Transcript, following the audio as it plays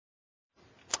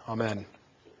Amen.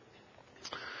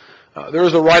 There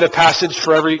is a rite of passage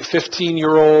for every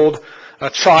 15-year-old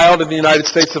child in the United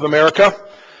States of America.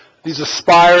 These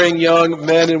aspiring young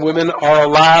men and women are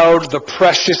allowed the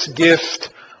precious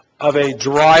gift of a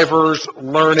driver's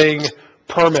learning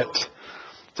permit.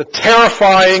 It's a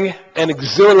terrifying and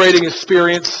exhilarating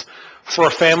experience for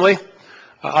a family.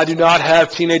 I do not have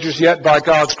teenagers yet, by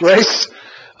God's grace,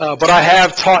 but I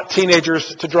have taught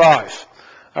teenagers to drive.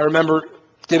 I remember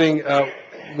getting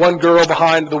one girl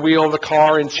behind the wheel of the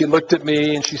car, and she looked at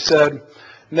me and she said,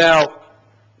 "Now,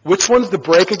 which one's the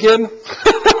brake again?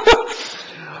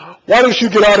 Why don't you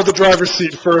get out of the driver's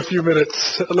seat for a few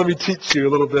minutes? Let me teach you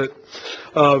a little bit."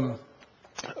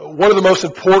 One of the most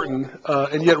important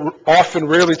and yet often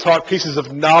rarely taught pieces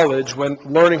of knowledge when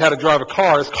learning how to drive a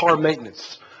car is car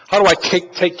maintenance. How do I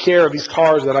take care of these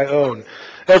cars that I own?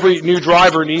 Every new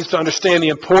driver needs to understand the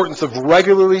importance of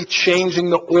regularly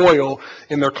changing the oil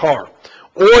in their car.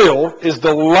 Oil is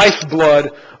the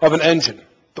lifeblood of an engine.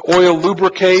 The oil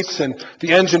lubricates and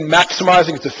the engine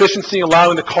maximizing its efficiency,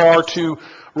 allowing the car to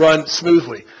run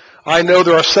smoothly. I know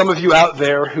there are some of you out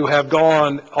there who have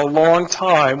gone a long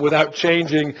time without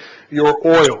changing your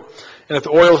oil. And if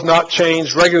the oil is not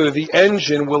changed regularly, the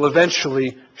engine will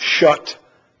eventually shut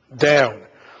down.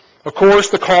 Of course,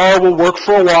 the car will work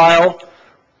for a while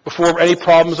before any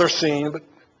problems are seen, but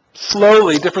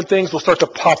slowly different things will start to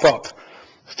pop up.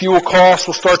 Fuel costs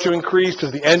will start to increase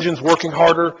because the engine's working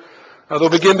harder. There'll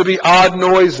begin to be odd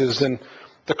noises, and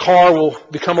the car will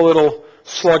become a little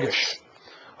sluggish.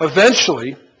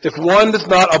 Eventually, if one does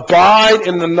not abide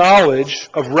in the knowledge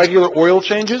of regular oil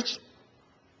changes,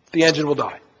 the engine will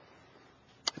die.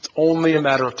 It's only a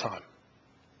matter of time.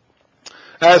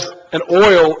 As an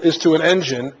oil is to an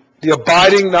engine, the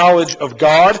abiding knowledge of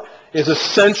God is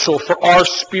essential for our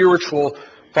spiritual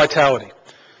vitality.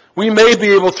 We may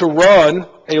be able to run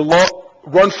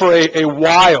for a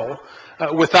while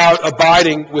without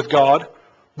abiding with God,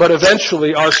 but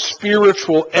eventually our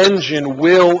spiritual engine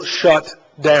will shut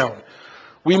down.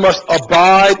 We must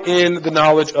abide in the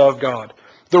knowledge of God.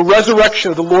 The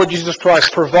resurrection of the Lord Jesus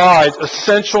Christ provides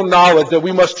essential knowledge that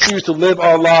we must choose to live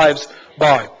our lives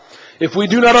by. If we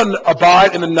do not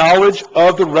abide in the knowledge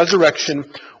of the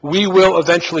resurrection, we will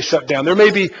eventually shut down. There may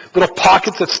be little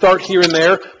pockets that start here and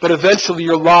there, but eventually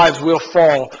your lives will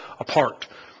fall apart.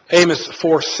 Amos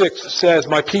 4:6 says,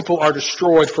 "My people are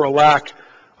destroyed for a lack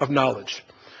of knowledge."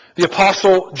 The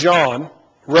Apostle John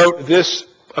wrote this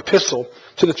epistle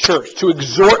to the church to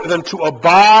exhort them to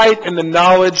abide in the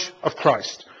knowledge of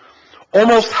Christ.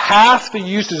 Almost half the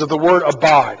uses of the word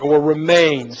abide or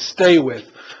remain, stay with,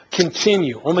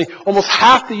 continue. Almost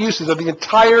half the uses of the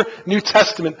entire New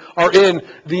Testament are in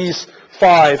these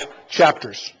 5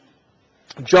 chapters.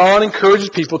 John encourages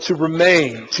people to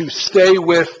remain, to stay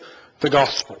with the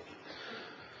gospel.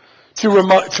 To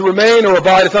remain or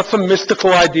abide is not some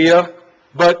mystical idea,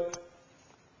 but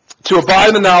to abide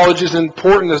in the knowledge is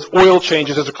important as oil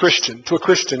changes as a Christian. To a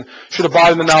Christian should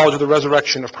abide in the knowledge of the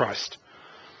resurrection of Christ.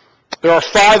 There are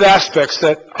 5 aspects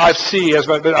that I see as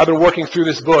I've been working through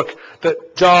this book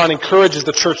that John encourages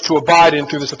the church to abide in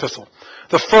through this epistle.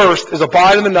 The first is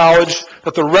abide in the knowledge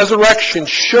that the resurrection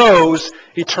shows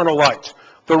eternal light.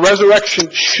 The resurrection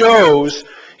shows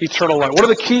eternal light. One of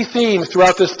the key themes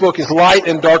throughout this book is light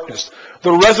and darkness.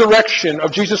 The resurrection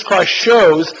of Jesus Christ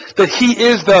shows that He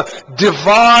is the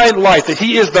divine light, that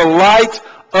He is the light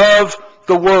of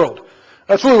the world.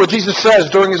 That's really what Jesus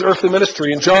says during His earthly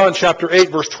ministry. In John chapter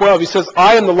 8, verse 12, He says,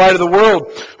 "I am the light of the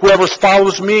world. Whoever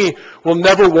follows me will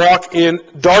never walk in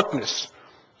darkness,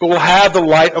 but will have the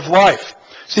light of life."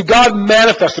 See, God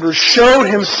manifested or showed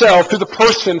Himself through the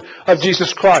person of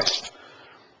Jesus Christ.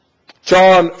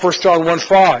 1 John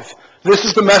 1:5. "This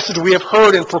is the message we have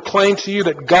heard and proclaimed to you,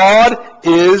 that God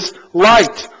is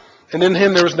light, and in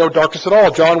Him there is no darkness at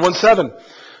all." John 1:7.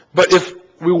 "But if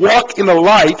we walk in the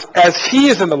light, as He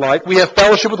is in the light, we have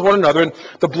fellowship with one another, and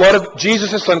the blood of Jesus,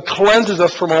 His Son, cleanses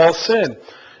us from all sin."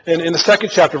 And in the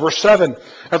 2nd chapter, verse 7,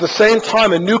 "At the same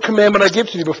time, a new commandment I give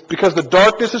to you, because the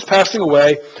darkness is passing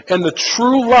away, and the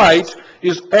true light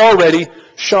is already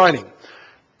shining."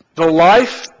 The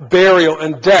life, burial,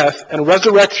 and death and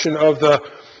resurrection of the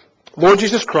Lord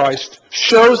Jesus Christ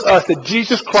shows us that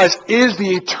Jesus Christ is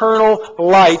the eternal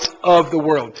light of the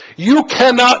world. You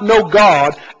cannot know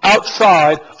God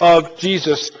outside of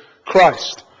Jesus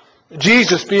Christ.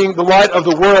 Jesus, being the light of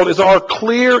the world, is our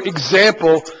clear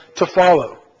example to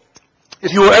follow.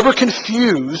 If you are ever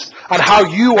confused on how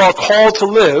you are called to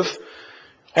live,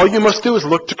 all you must do is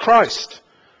look to Christ.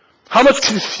 How much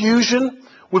confusion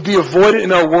would be avoided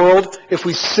in our world if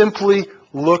we simply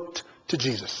looked to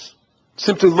Jesus,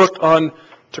 simply looked on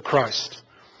to Christ.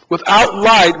 Without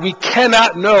light, we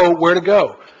cannot know where to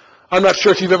go. I'm not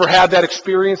sure if you've ever had that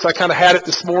experience. I kind of had it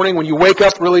this morning when you wake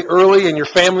up really early and your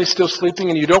family's still sleeping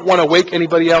and you don't want to wake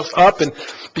anybody else up. And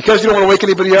because you don't want to wake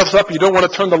anybody else up, you don't want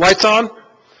to turn the lights on.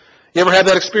 You ever had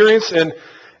that experience? And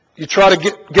you try to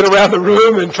get around the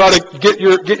room and try to get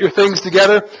your things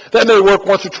together. That may work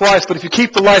once or twice, but if you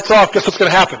keep the lights off, guess what's going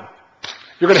to happen?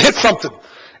 You're going to hit something.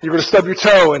 You're going to stub your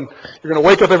toe and you're going to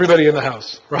wake up everybody in the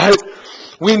house, right?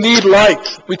 We need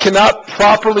light. We cannot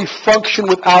properly function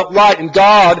without light. And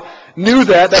God knew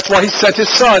that. That's why He sent His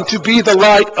Son to be the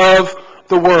light of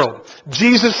the world.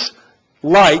 Jesus'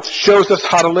 light shows us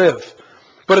how to live.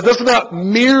 But it does not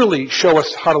merely show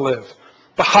us how to live,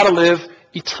 but how to live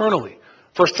eternally.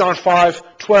 1 John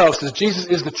 5:12 says Jesus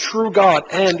is the true God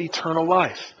and eternal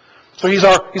life. So He's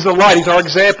the light. He's our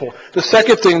example. The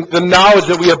second thing, the knowledge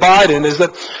that we abide in, is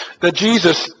that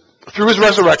Jesus, through His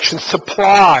resurrection,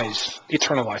 supplies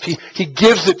eternal life. He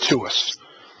gives it to us.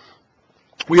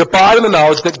 We abide in the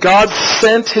knowledge that God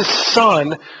sent His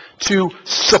Son to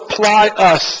supply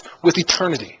us with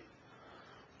eternity.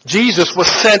 Jesus was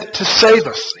sent to save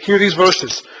us. Hear these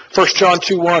verses. 1 John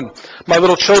 2:1. My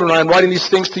little children, I am writing these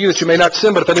things to you that you may not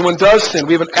sin, but if anyone does sin,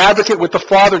 we have an advocate with the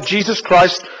Father, Jesus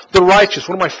Christ, the righteous.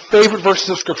 One of my favorite verses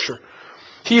of Scripture.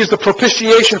 He is the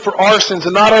propitiation for our sins,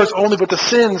 and not ours only, but the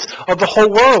sins of the whole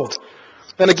world.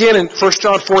 And again in 1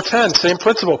 John 4:10, same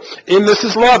principle. In this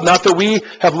is love, not that we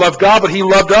have loved God, but He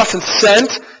loved us and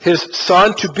sent His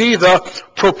Son to be the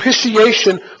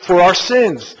propitiation for our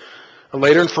sins. And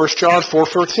later in 1 John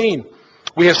 4:13,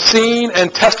 we have seen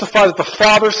and testified that the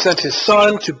Father sent His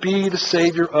Son to be the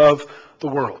Savior of the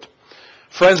world.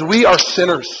 Friends, we are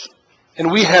sinners,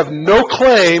 and we have no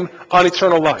claim on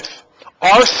eternal life.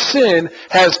 Our sin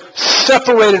has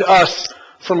separated us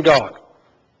from God.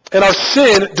 And our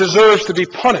sin deserves to be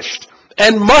punished,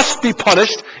 and must be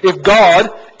punished if God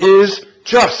is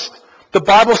just. The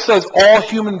Bible says all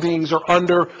human beings are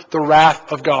under the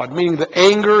wrath of God, meaning the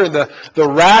anger and the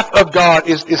wrath of God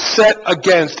is set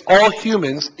against all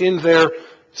humans in their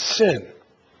sin.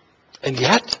 And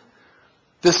yet,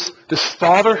 this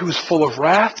Father who's full of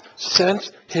wrath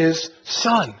sent His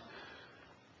Son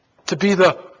to be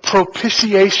the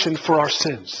propitiation for our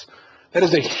sins. That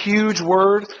is a huge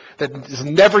word that is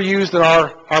never used in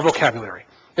our vocabulary.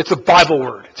 It's a Bible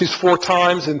word. It's used 4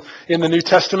 times in the New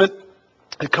Testament.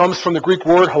 It comes from the Greek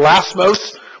word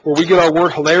hilasmos, where we get our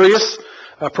word hilarious.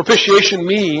 Propitiation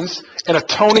means an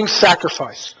atoning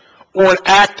sacrifice or an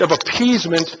act of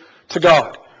appeasement to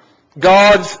God.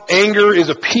 God's anger is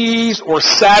appeased or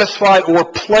satisfied or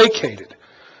placated.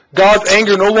 God's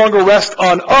anger no longer rests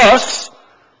on us,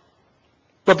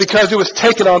 but because it was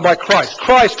taken on by Christ.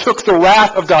 Christ took the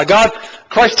wrath of God.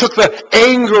 Christ took the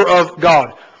anger of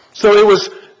God. So it was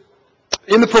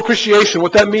in the propitiation.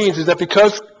 What that means is that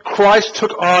because Christ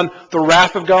took on the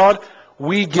wrath of God,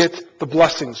 we get the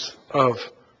blessings of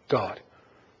God.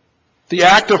 The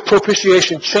act of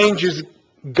propitiation changes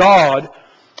God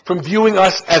from viewing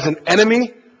us as an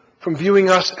enemy, from viewing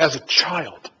us as a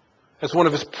child, as one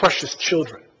of His precious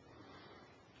children.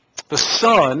 The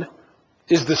Son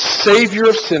is the Savior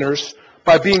of sinners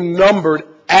by being numbered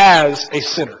as a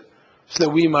sinner, so that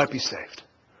we might be saved.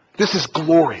 This is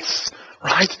glorious,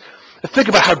 right? And think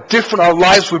about how different our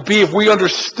lives would be if we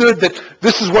understood that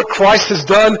this is what Christ has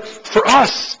done for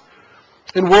us.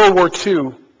 In World War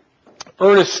II,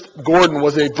 Ernest Gordon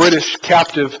was a British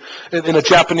captive in a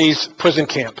Japanese prison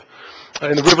camp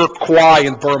in the River Kwai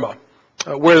in Burma,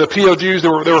 where the POWs,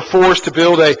 they were forced to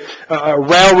build a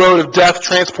railroad of death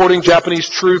transporting Japanese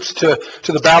troops to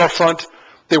the battlefront.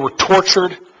 They were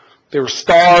tortured, they were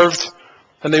starved,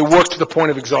 and they worked to the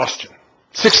point of exhaustion.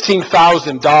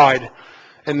 16,000 died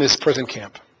in this prison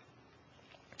camp.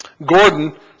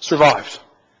 Gordon survived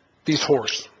these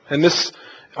horrors. And this,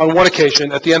 on one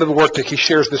occasion, at the end of the workday, he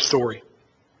shares this story.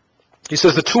 He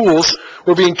says the tools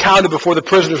were being counted before the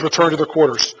prisoners returned to their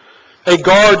quarters. A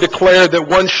guard declared that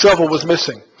one shovel was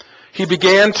missing. He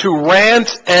began to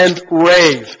rant and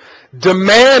rave,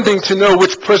 demanding to know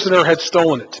which prisoner had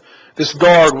stolen it. This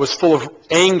guard was full of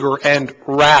anger and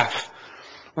wrath.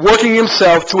 Working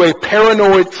himself to a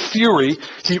paranoid fury,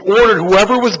 he ordered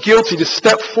whoever was guilty to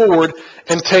step forward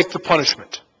and take the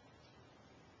punishment.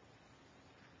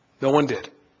 No one did.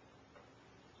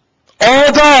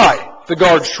 All die, the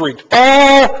guard shrieked.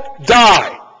 All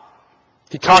die.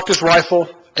 He cocked his rifle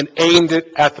and aimed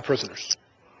it at the prisoners.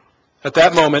 At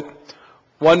that moment,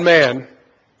 one man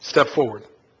stepped forward.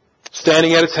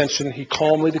 Standing at attention, he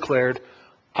calmly declared,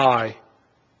 "I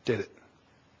did it."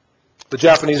 The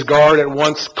Japanese guard at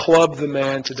once clubbed the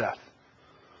man to death.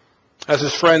 As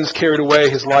his friends carried away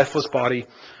his lifeless body,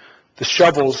 the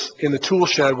shovels in the tool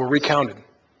shed were recounted,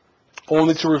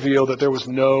 only to reveal that there was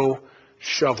no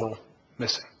shovel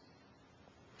missing.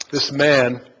 This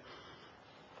man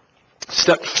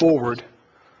stepped forward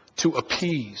to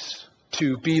appease,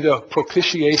 to be the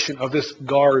propitiation of this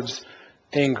guard's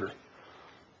anger.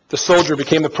 The soldier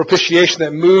became the propitiation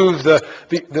that moved,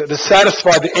 the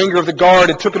satisfied the anger of the guard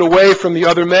and took it away from the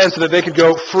other men so that they could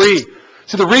go free.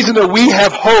 So the reason that we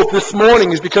have hope this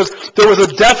morning is because there was a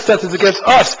death sentence against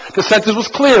us. The sentence was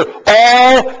clear.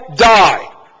 All die.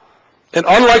 And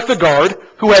unlike the guard,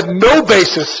 who had no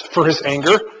basis for his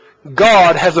anger,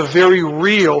 God has a very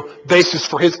real basis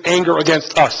for his anger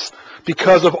against us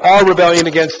because of our rebellion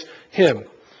against him.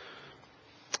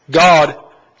 God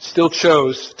still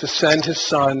chose to send his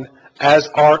Son as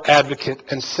our advocate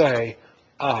and say,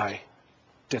 I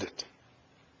did it.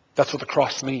 That's what the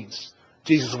cross means.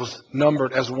 Jesus was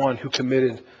numbered as one who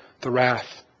committed the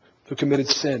wrath, who committed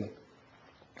sin.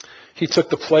 He took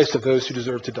the place of those who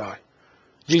deserved to die.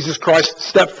 Jesus Christ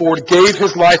stepped forward, gave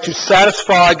his life to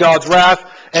satisfy God's wrath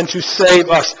and to save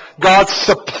us. God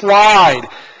supplied,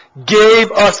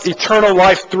 gave us eternal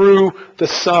life through the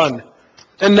Son.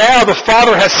 And now the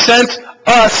Father has sent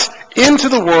us into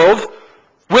the world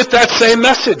with that same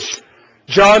message.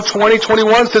 John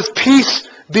 20:21 says, peace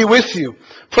be with you.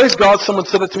 Praise God, someone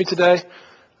said that to me today.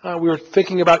 We were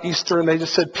thinking about Easter and they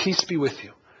just said, peace be with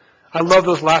you. I love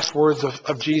those last words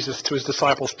of Jesus to his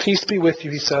disciples. Peace be with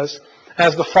you, he says.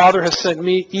 As the Father has sent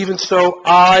me, even so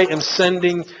I am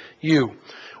sending you.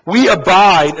 We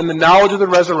abide in the knowledge of the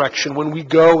resurrection when we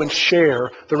go and share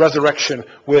the resurrection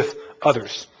with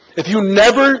others. If you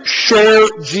never share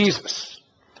Jesus,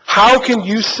 how can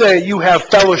you say you have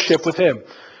fellowship with him?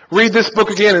 Read this book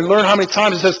again and learn how many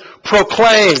times it says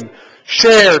proclaim,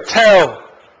 share, tell.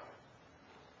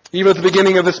 Even at the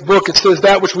beginning of this book, it says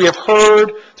that which we have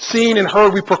heard, seen, and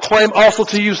heard, we proclaim also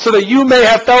to you so that you may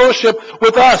have fellowship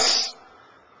with us.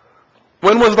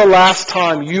 When was the last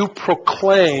time you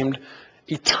proclaimed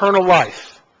eternal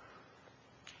life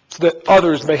so that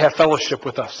others may have fellowship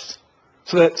with us?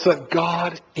 So that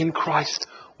God in Christ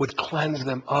would cleanse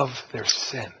them of their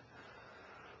sin.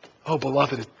 Oh,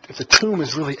 beloved, if the tomb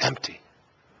is really empty,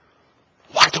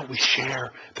 why don't we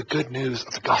share the good news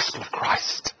of the gospel of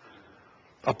Christ?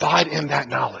 Abide in that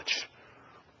knowledge.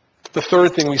 The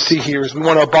third thing we see here is we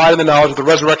want to abide in the knowledge that the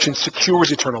resurrection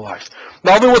secures eternal life.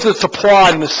 Not only was it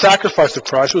supplied in the sacrifice of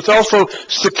Christ, but it's also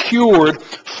secured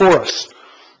for us.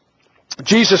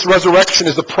 Jesus' resurrection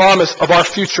is the promise of our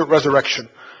future resurrection.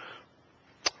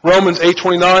 Romans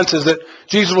 8:29 says that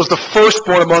Jesus was the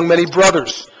firstborn among many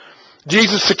brothers.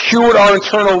 Jesus secured our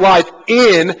eternal life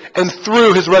in and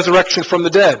through his resurrection from the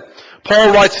dead.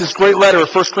 Paul writes his great letter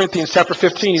of 1 Corinthians chapter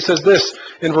 15. He says this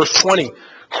in verse 20.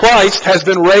 Christ has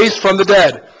been raised from the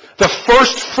dead, the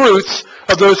first fruits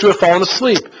of those who have fallen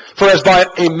asleep. For as by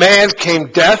a man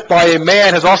came death, by a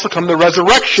man has also come the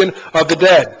resurrection of the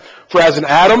dead. For as in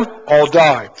Adam all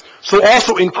die, so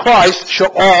also in Christ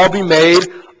shall all be made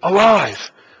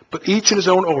alive, but each in his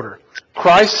own order.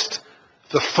 Christ,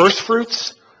 the first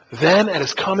fruits, then at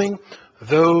his coming,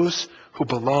 those who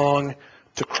belong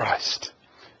to Christ.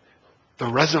 The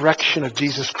resurrection of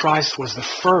Jesus Christ was the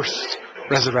first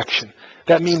resurrection.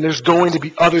 That means there's going to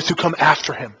be others who come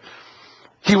after him.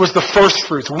 He was the first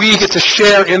fruits. We get to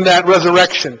share in that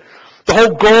resurrection. The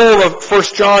whole goal of 1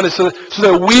 John is so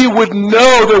that we would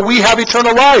know that we have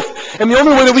eternal life. And the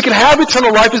only way that we can have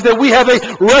eternal life is that we have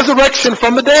a resurrection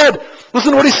from the dead.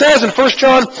 Listen to what he says in 1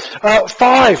 John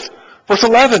 5, verse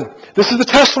 11. This is the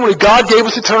testimony. God gave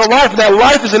us eternal life, and that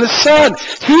life is in his Son.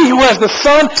 He who has the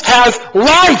Son has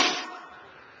life.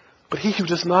 But he who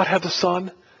does not have the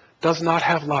Son does not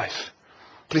have life.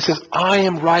 But he says, I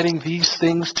am writing these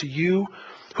things to you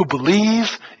who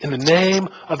believe in the name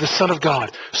of the Son of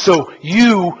God, so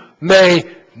you may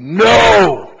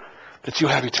know that you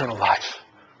have eternal life.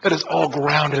 That is all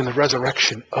grounded in the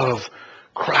resurrection of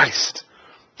Christ.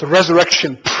 The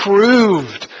resurrection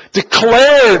proved,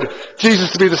 declared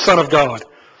Jesus to be the Son of God.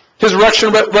 His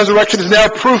resurrection is now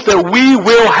proof that we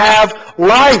will have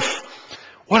life.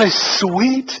 What a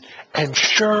sweet and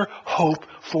sure hope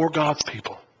for God's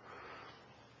people.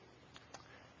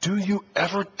 Do you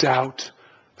ever doubt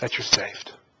that you're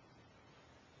saved?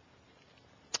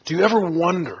 Do you ever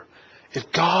wonder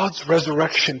if God's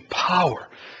resurrection power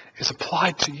is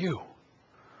applied to you?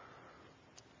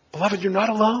 Beloved, you're not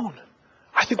alone.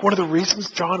 I think one of the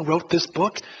reasons John wrote this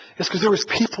book is because there was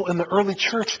people in the early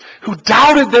church who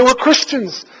doubted they were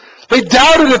Christians. They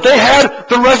doubted that they had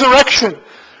the resurrection.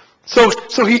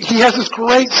 So he has this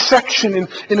great section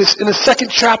in his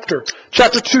second chapter,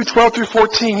 chapter 2, 12 through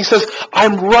 14. He says,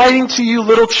 I'm writing to you,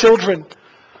 little children,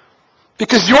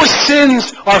 because your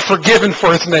sins are forgiven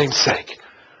for his name's sake.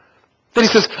 Then he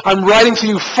says, I'm writing to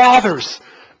you fathers,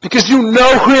 because you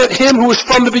know him who is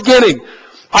from the beginning.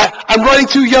 I'm writing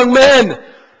to you young men,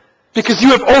 because you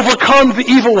have overcome the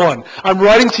evil one. I'm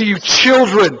writing to you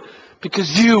children,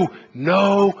 because you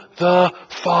know the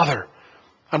Father.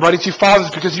 I'm writing to you fathers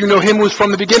because you know him who is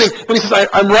from the beginning. Then he says,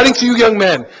 I'm writing to you young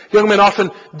men. Young men often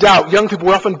doubt. Young people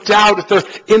often doubt if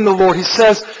they're in the Lord. He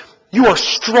says, you are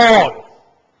strong,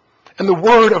 and the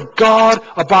word of God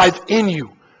abides in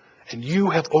you, and you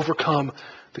have overcome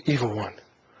the evil one.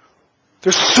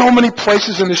 There's so many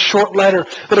places in this short letter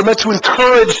that are meant to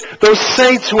encourage those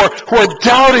saints who are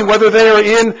doubting whether they are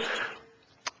in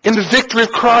the victory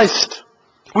of Christ.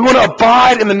 We want to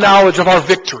abide in the knowledge of our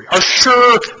victory, our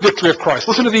sure victory of Christ.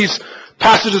 Listen to these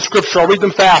passages of Scripture. I'll read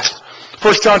them fast.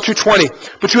 1 John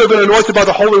 2:20. But you have been anointed by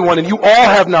the Holy One, and you all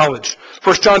have knowledge.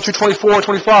 1 John 2:24 and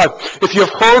 25. If you have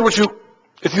heard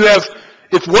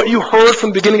if what you heard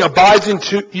from the beginning abides in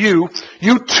you,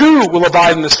 you too will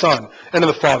abide in the Son and in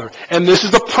the Father. And this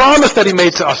is the promise that he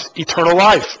made to us, eternal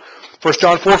life. 1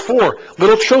 John 4:4,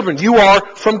 little children, you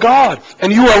are from God,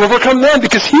 and you are overcome them,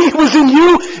 because he who is in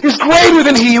you is greater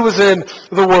than he who is in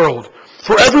the world.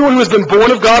 For everyone who has been born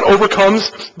of God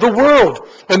overcomes the world.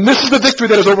 And this is the victory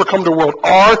that has overcome the world,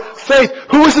 our faith.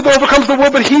 Who is it that overcomes the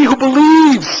world but he who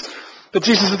believes that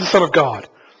Jesus is the Son of God?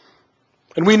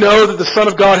 And we know that the Son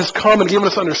of God has come and given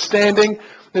us understanding,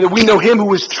 and that we know him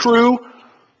who is true,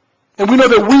 and we know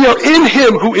that we are in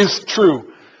him who is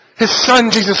true, his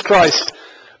Son, Jesus Christ,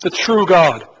 the true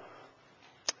God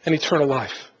and eternal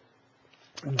life.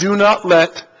 Do not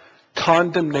let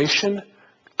condemnation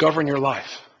govern your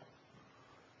life.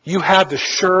 You have the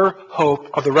sure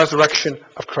hope of the resurrection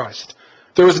of Christ.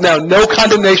 There is now no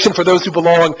condemnation for those who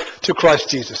belong to Christ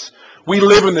Jesus. We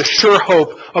live in the sure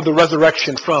hope of the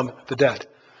resurrection from the dead.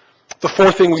 The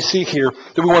fourth thing we see here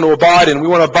that we want to abide in, we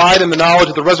want to abide in the knowledge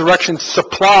that the resurrection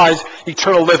supplies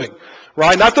eternal living.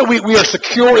 Right? Not that we are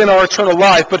secure in our eternal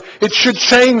life, but it should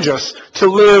change us to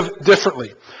live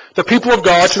differently. The people of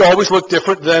God should always look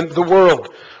different than the world.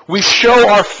 We show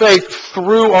our faith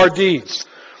through our deeds.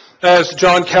 As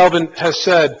John Calvin has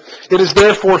said, it is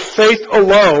therefore faith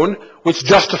alone which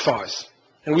justifies.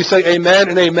 And we say amen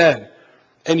and amen.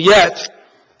 And yet,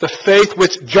 the faith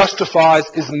which justifies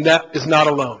is not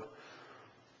alone.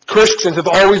 Christians have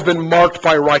always been marked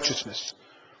by righteousness.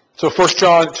 So 1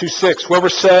 John 2:6, whoever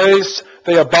says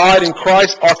they abide in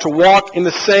Christ ought to walk in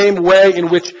the same way in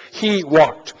which he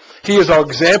walked. He is our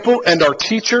example and our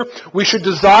teacher. We should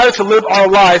desire to live our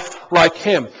life like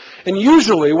him. And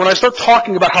usually, when I start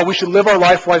talking about how we should live our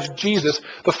life like Jesus,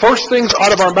 the first things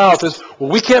out of our mouth is,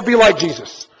 well, we can't be like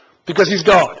Jesus because he's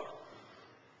God.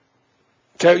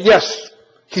 Okay, yes,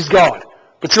 he's God.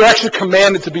 But you're actually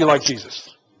commanded to be like Jesus.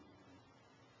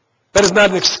 That is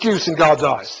not an excuse in God's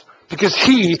eyes. Because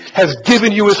he has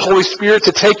given you his Holy Spirit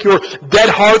to take your dead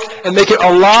heart and make it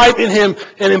alive in him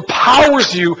and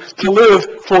empowers you to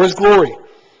live for his glory.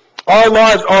 Our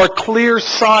lives are a clear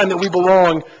sign that we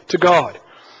belong to God.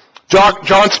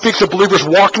 John speaks of believers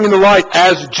walking in the light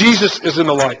as Jesus is in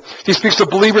the light. He speaks of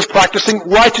believers practicing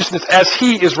righteousness as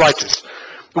he is righteous.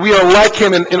 We are like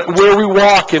him in where we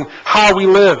walk and how we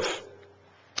live.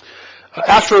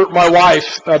 After my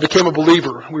wife became a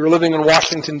believer, we were living in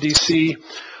Washington, D.C.,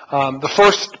 the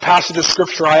first passage of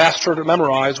Scripture I asked her to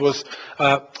memorize was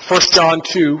 1 John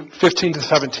 2, 15 to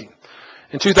 17.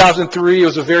 In 2003, it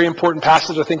was a very important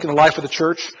passage, I think, in the life of the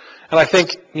church. And I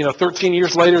think, 13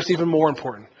 years later, it's even more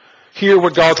important. Hear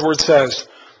what God's Word says.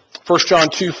 1 John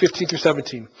 2, 15 through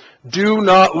 17. Do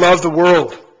not love the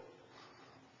world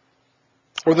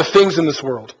or the things in this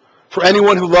world. For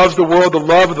anyone who loves the world, the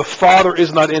love of the Father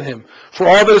is not in him. For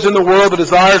all that is in the world, the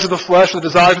desires of the flesh, the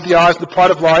desires of the eyes, and the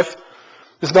pride of life,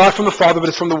 is not from the Father, but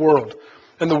is from the world.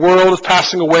 And the world is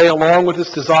passing away along with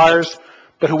its desires,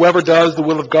 but whoever does the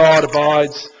will of God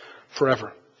abides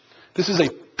forever. This is a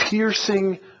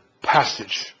piercing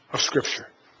passage of Scripture,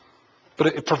 but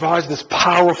it provides this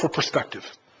powerful perspective.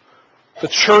 The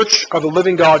church of the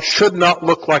living God should not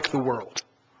look like the world.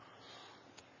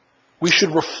 We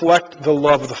should reflect the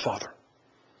love of the Father.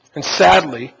 And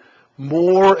sadly,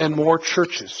 more and more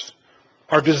churches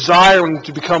are desiring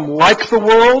to become like the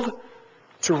world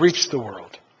to reach the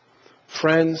world.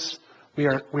 Friends, we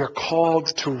are called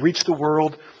to reach the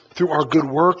world through our good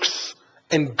works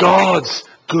and God's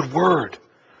good word.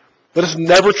 Let us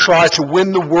never try to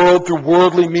win the world through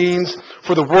worldly means,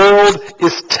 for the world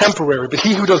is temporary, but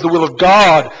he who does the will of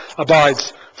God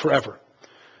abides forever.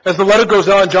 As the letter goes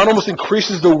on, John almost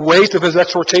increases the weight of his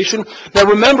exhortation. Now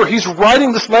remember, he's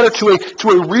writing this letter to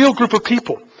a real group of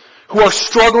people who are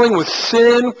struggling with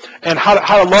sin and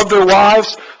how to love their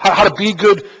wives, how to be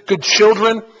good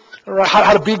children, or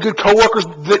how to be good coworkers.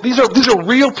 These are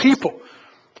real people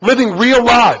living real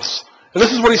lives. And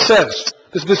this is what he says,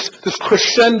 this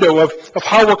crescendo of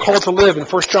how we're called to live in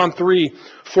 1 John 3,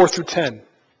 4 through 10.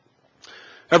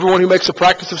 Everyone who makes a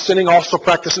practice of sinning also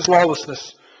practices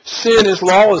lawlessness. Sin is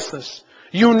lawlessness.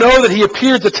 You know that he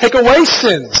appeared to take away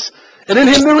sins, and in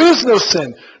him there is no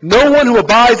sin. No one who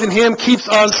abides in him keeps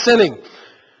on sinning.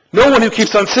 No one who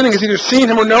keeps on sinning has either seen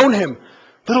him or known him.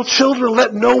 Little children,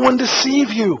 let no one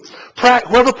deceive you.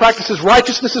 Whoever practices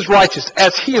righteousness is righteous,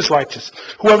 as he is righteous.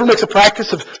 Whoever makes a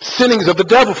practice of sinning is of the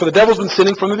devil, for the devil's been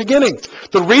sinning from the beginning.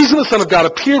 The reason the Son of God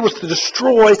appeared was to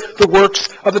destroy the works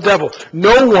of the devil.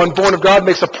 No one born of God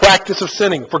makes a practice of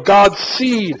sinning, for God's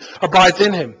seed abides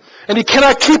in him. And he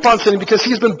cannot keep on sinning because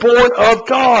he has been born of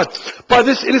God. By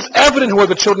this it is evident who are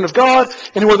the children of God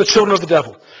and who are the children of the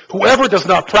devil. Whoever does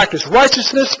not practice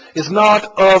righteousness is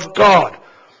not of God,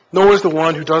 nor is the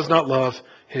one who does not love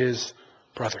his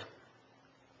brother.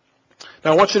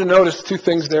 Now I want you to notice two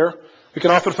things there. We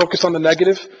can often focus on the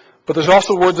negative, but there's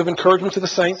also words of encouragement to the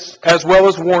saints, as well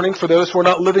as warning for those who are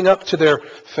not living up to their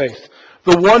faith.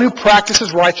 The one who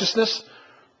practices righteousness,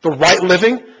 the right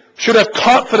living, should have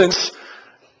confidence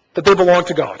that they belong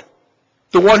to God.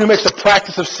 The one who makes a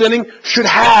practice of sinning should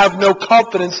have no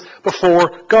confidence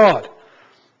before God.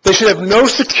 They should have no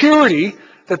security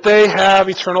that they have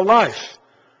eternal life.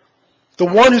 The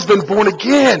one who's been born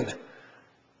again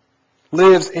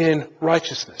lives in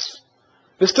righteousness.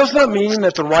 This does not mean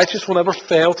that the righteous will never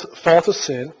fall to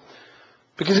sin,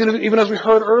 because even as we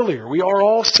heard earlier, we are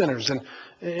all sinners,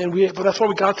 but that's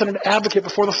why God sent an advocate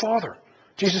before the Father,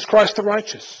 Jesus Christ the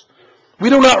righteous. We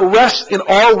do not rest in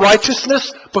our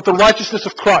righteousness, but the righteousness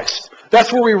of Christ.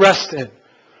 That's where we rest in.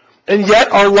 And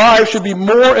yet our lives should be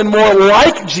more and more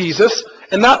like Jesus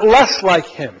and not less like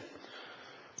him.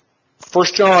 1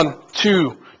 John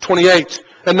 2, 28.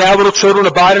 And now, little children,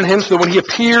 abide in him, so that when he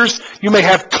appears, you may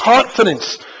have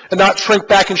confidence and not shrink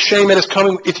back in shame at his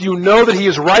coming. If you know that he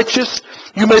is righteous,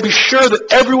 you may be sure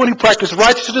that everyone who practices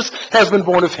righteousness has been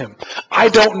born of him. I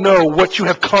don't know what you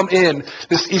have come in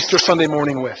this Easter Sunday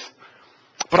morning with,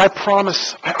 but I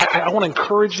promise, I want to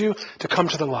encourage you to come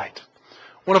to the light.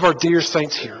 One of our dear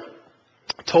saints here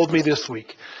told me this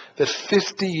week that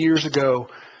 50 years ago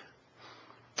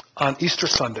on Easter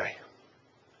Sunday,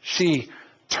 she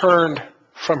turned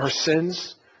from her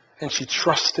sins and she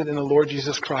trusted in the Lord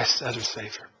Jesus Christ as her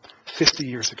Savior 50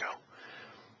 years ago.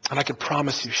 And I can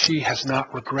promise you, she has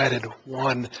not regretted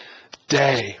one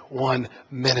day, 1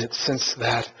 minute since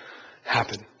that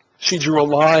happened. She drew a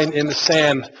line in the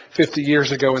sand 50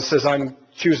 years ago and says, I'm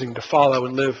choosing to follow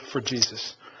and live for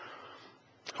Jesus.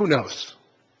 Who knows?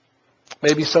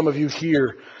 Maybe some of you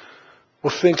here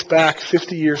will think back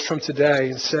 50 years from today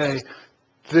and say,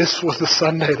 this was the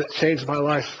Sunday that changed my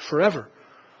life forever.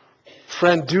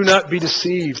 Friend, do not be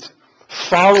deceived.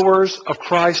 Followers of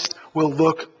Christ will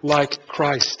look like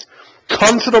Christ.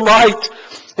 Come to the light.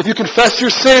 If you confess your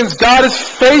sins, God is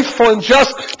faithful and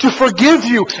just to forgive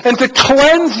you and to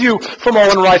cleanse you from all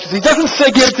unrighteousness. He doesn't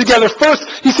say get it together first.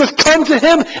 He says come to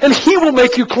him and he will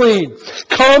make you clean.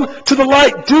 Come to the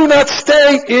light. Do not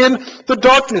stay in the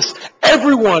darkness.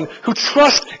 Everyone who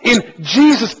trusts in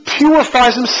Jesus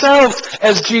purifies himself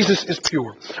as Jesus is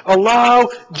pure. Allow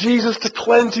Jesus to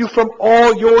cleanse you from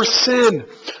all your sin.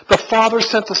 The Father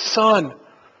sent the Son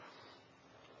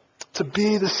to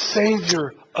be the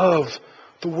Savior of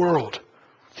the world.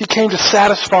 He came to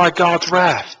satisfy God's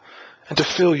wrath and to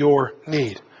fill your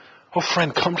need. Oh,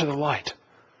 friend, come to the light.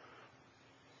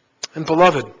 And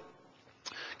beloved,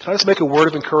 can I just make a word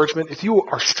of encouragement? If you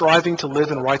are striving to live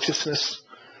in righteousness,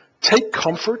 take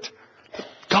comfort.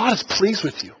 God is pleased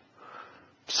with you.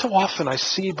 So often I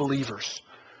see believers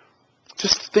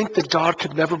just think that God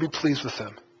could never be pleased with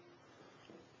them.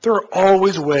 There are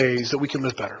always ways that we can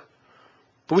live better.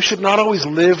 But we should not always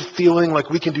live feeling like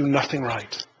we can do nothing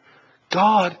right.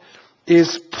 God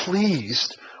is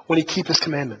pleased when he keeps his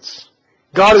commandments.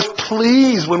 God is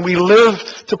pleased when we live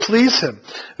to please him.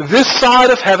 This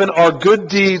side of heaven, our good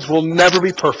deeds will never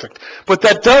be perfect. But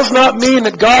that does not mean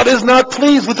that God is not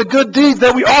pleased with the good deeds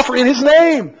that we offer in his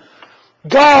name.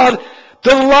 God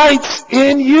delights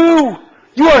in you.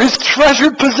 You are his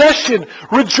treasured possession.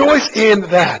 Rejoice in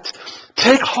that.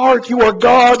 Take heart, you are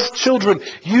God's children.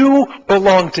 You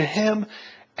belong to him,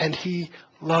 and he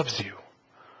loves you.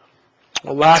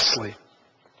 Well, lastly,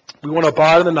 we want to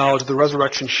abide in the knowledge that the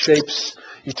resurrection shapes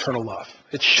eternal love.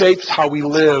 It shapes how we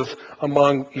live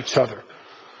among each other.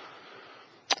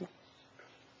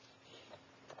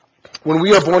 when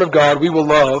we are born of God, we will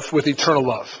love with eternal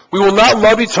love. We will not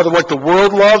love each other like the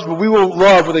world loves, but we will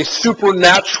love with a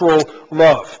supernatural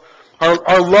love.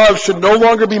 Our love should no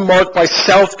longer be marked by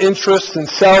self-interest and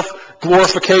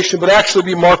self-glorification, but actually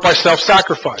be marked by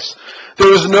self-sacrifice.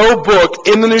 There is no book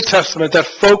in the New Testament that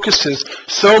focuses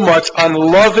so much on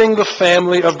loving the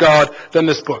family of God than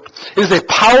this book. It is a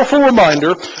powerful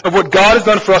reminder of what God has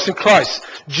done for us in Christ.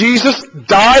 Jesus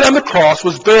died on the cross,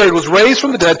 was buried, was raised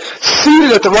from the dead,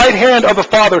 seated at the right hand of the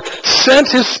Father, sent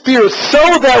his Spirit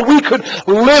so that we could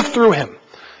live through him.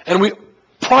 And we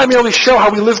primarily show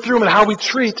how we live through him and how we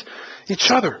treat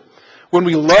each other. When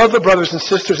we love the brothers and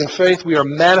sisters in faith, we are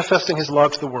manifesting his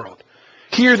love to the world.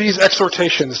 Hear these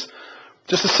exhortations,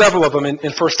 just several of them in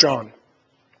 1 John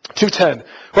 2:10.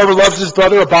 Whoever loves his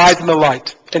brother abides in the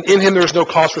light, and in him there is no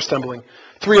cause for stumbling.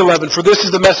 3:11. For this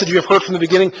is the message you have heard from the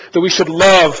beginning, that we should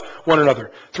love one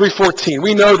another. 3:14.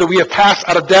 We know that we have passed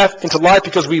out of death into life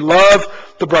because we love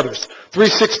the brothers.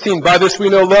 3:16. By this we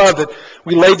know love, that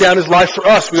we laid down his life for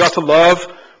us. We ought to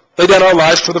lay down our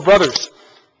lives for the brothers.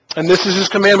 And this is his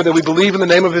commandment, that we believe in the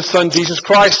name of his Son, Jesus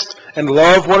Christ, and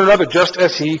love one another just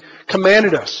as he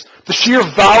commanded us. The sheer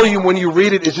volume when you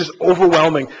read it is just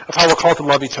overwhelming of how we're called to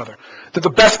love each other. The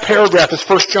best paragraph is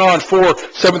 1 John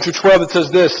 4:7-12 that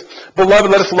says this, Beloved,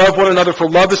 let us love one another, for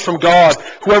love is from God.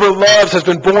 Whoever loves has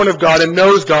been born of God and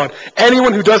knows God.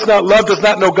 Anyone who does not love does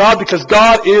not know God, because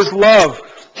God is love.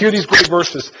 Hear these great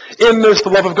verses. In this, the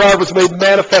love of God was made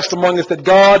manifest among us, that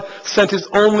God sent his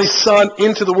only Son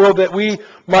into the world that we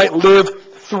might live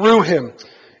through him.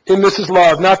 In this is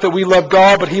love, not that we love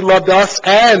God, but he loved us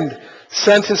and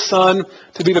sent his Son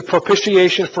to be the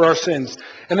propitiation for our sins.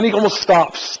 And then he almost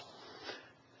stops.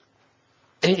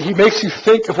 He makes you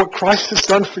think of what Christ has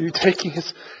done for you, taking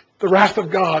the wrath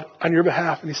of God on your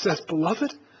behalf. And he says,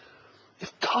 Beloved,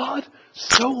 if God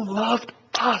so loved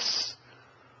us,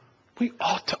 we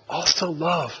ought to also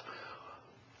love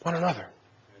one another.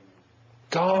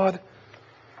 God,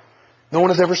 no one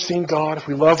has ever seen God. If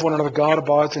we love one another, God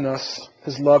abides in us.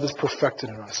 His love is perfected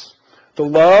in us. The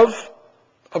love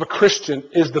of a Christian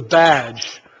is the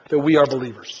badge that we are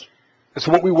believers. It's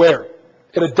what we wear.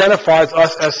 It identifies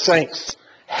us as saints.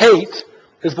 Hate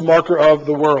is the marker of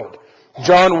the world.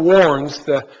 John warns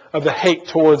of the hate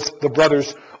towards the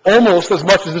brothers almost as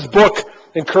much as this book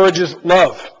encourages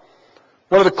love.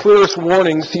 One of the clearest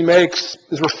warnings he makes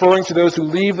is referring to those who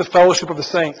leave the fellowship of the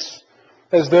saints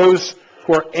as those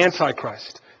who are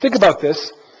antichrist. Think about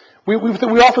this. We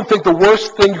often think the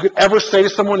worst thing you could ever say to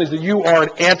someone is that you are an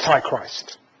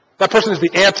antichrist. That person is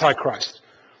the antichrist.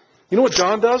 You know what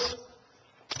John does?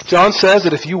 John says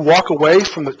that if you walk away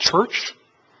from the church,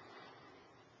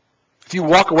 if you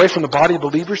walk away from the body of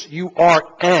believers, you are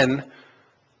an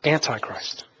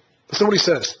antichrist. Listen to what he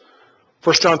says.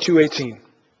 1 John 2:18.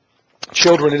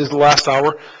 Children, it is the last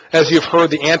hour. As you have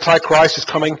heard, the Antichrist is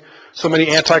coming. So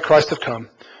many Antichrists have come.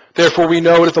 Therefore, we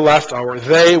know it is the last hour.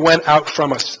 They went out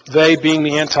from us, they being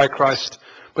the Antichrist.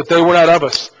 But they were not of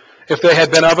us. If they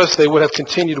had been of us, they would have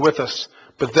continued with us.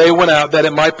 But they went out that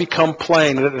it might become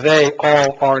plain that they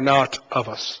all are not of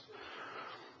us.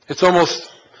 It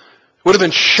would have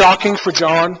been shocking for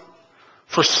John,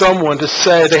 for someone to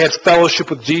say they had fellowship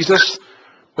with Jesus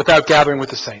without gathering with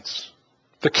the saints.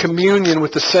 The communion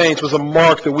with the saints was a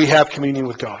mark that we have communion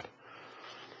with God.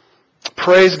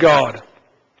 Praise God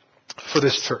for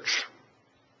this church.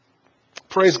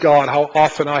 Praise God how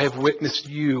often I have witnessed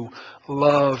you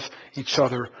love each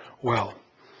other well.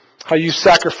 How you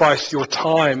sacrifice your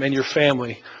time and your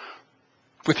family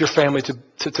with your family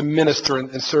to minister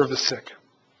and serve the sick.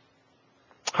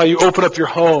 How you open up your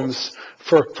homes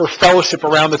for fellowship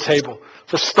around the table,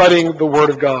 for studying the Word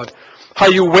of God. How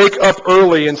you wake up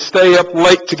early and stay up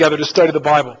late together to study the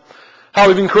Bible. How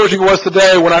encouraging it was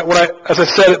today when I, as I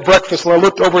said at breakfast, when I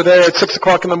looked over there at 6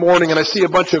 o'clock in the morning and I see a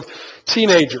bunch of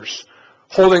teenagers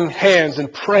holding hands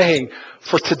and praying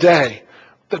for today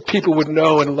that people would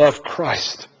know and love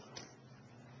Christ.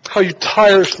 How you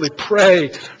tirelessly pray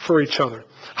for each other.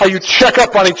 How you check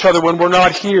up on each other when we're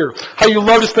not here. How you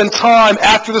love to spend time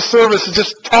after the service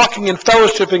just talking and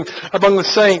fellowshipping among the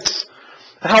saints.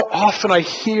 And how often I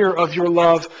hear of your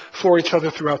love for each other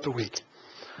throughout the week.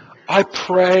 I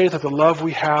pray that the love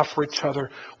we have for each other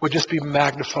would just be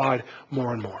magnified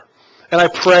more and more. And I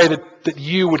pray that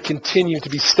you would continue to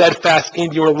be steadfast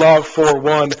in your love for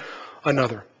one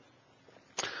another.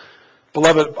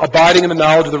 Beloved, abiding in the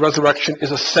knowledge of the resurrection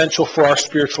is essential for our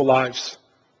spiritual lives.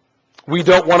 We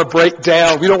don't want to break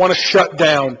down. We don't want to shut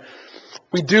down.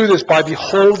 We do this by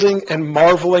beholding and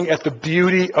marveling at the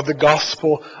beauty of the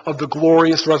gospel of the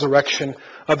glorious resurrection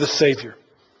of the Savior.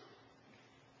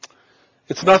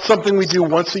 It's not something we do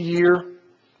once a year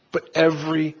but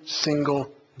every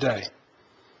single day.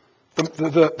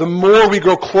 The more we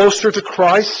grow closer to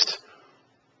Christ,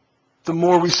 the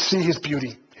more we see his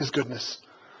beauty, his goodness.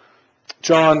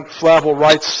 John Flavel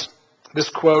writes this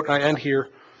quote, and I end here,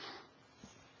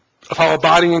 of how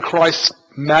abiding in Christ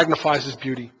magnifies his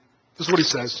beauty. This is what he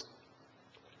says.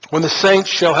 When the saints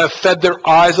shall have fed their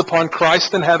eyes upon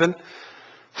Christ in heaven,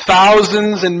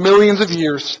 thousands and millions of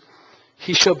years,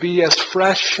 he shall be as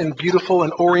fresh and beautiful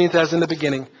and orient as in the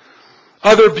beginning.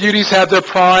 Other beauties have their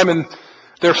prime and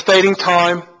their fading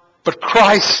time, but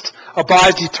Christ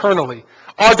abides eternally.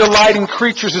 Our delight in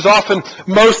creatures is often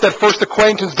most at first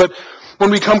acquaintance, but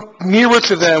when we come nearer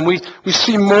to them, we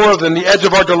see more of them. The edge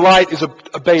of our delight is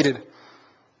abated.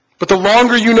 But the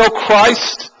longer you know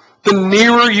Christ, the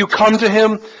nearer you come to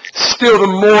him, still the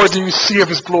more do you see of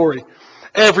his glory.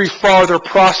 Every farther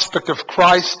prospect of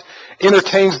Christ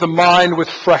entertains the mind with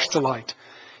fresh delight.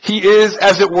 He is,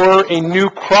 as it were, a new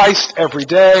Christ every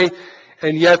day,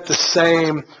 and yet the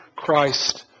same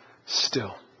Christ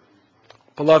still.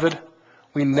 Beloved,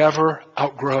 we never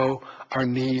outgrow our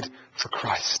need for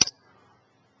Christ.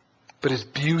 But his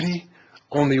beauty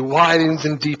only widens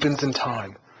and deepens in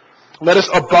time. Let us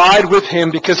abide with him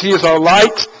because he is our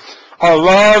light, our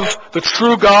love, the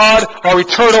true God, our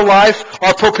eternal life,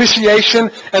 our propitiation,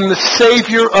 and the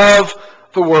Savior of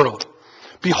the world.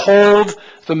 Behold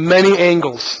the many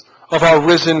angles of our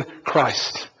risen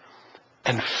Christ,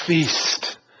 and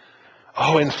feast,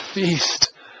 and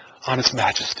feast on his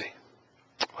majesty.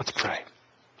 Let's pray.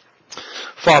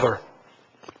 Father,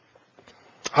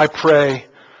 I pray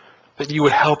that you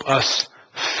would help us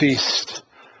feast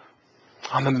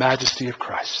on the majesty of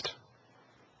Christ.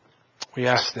 We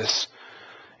ask this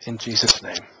in Jesus'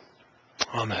 name.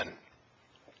 Amen.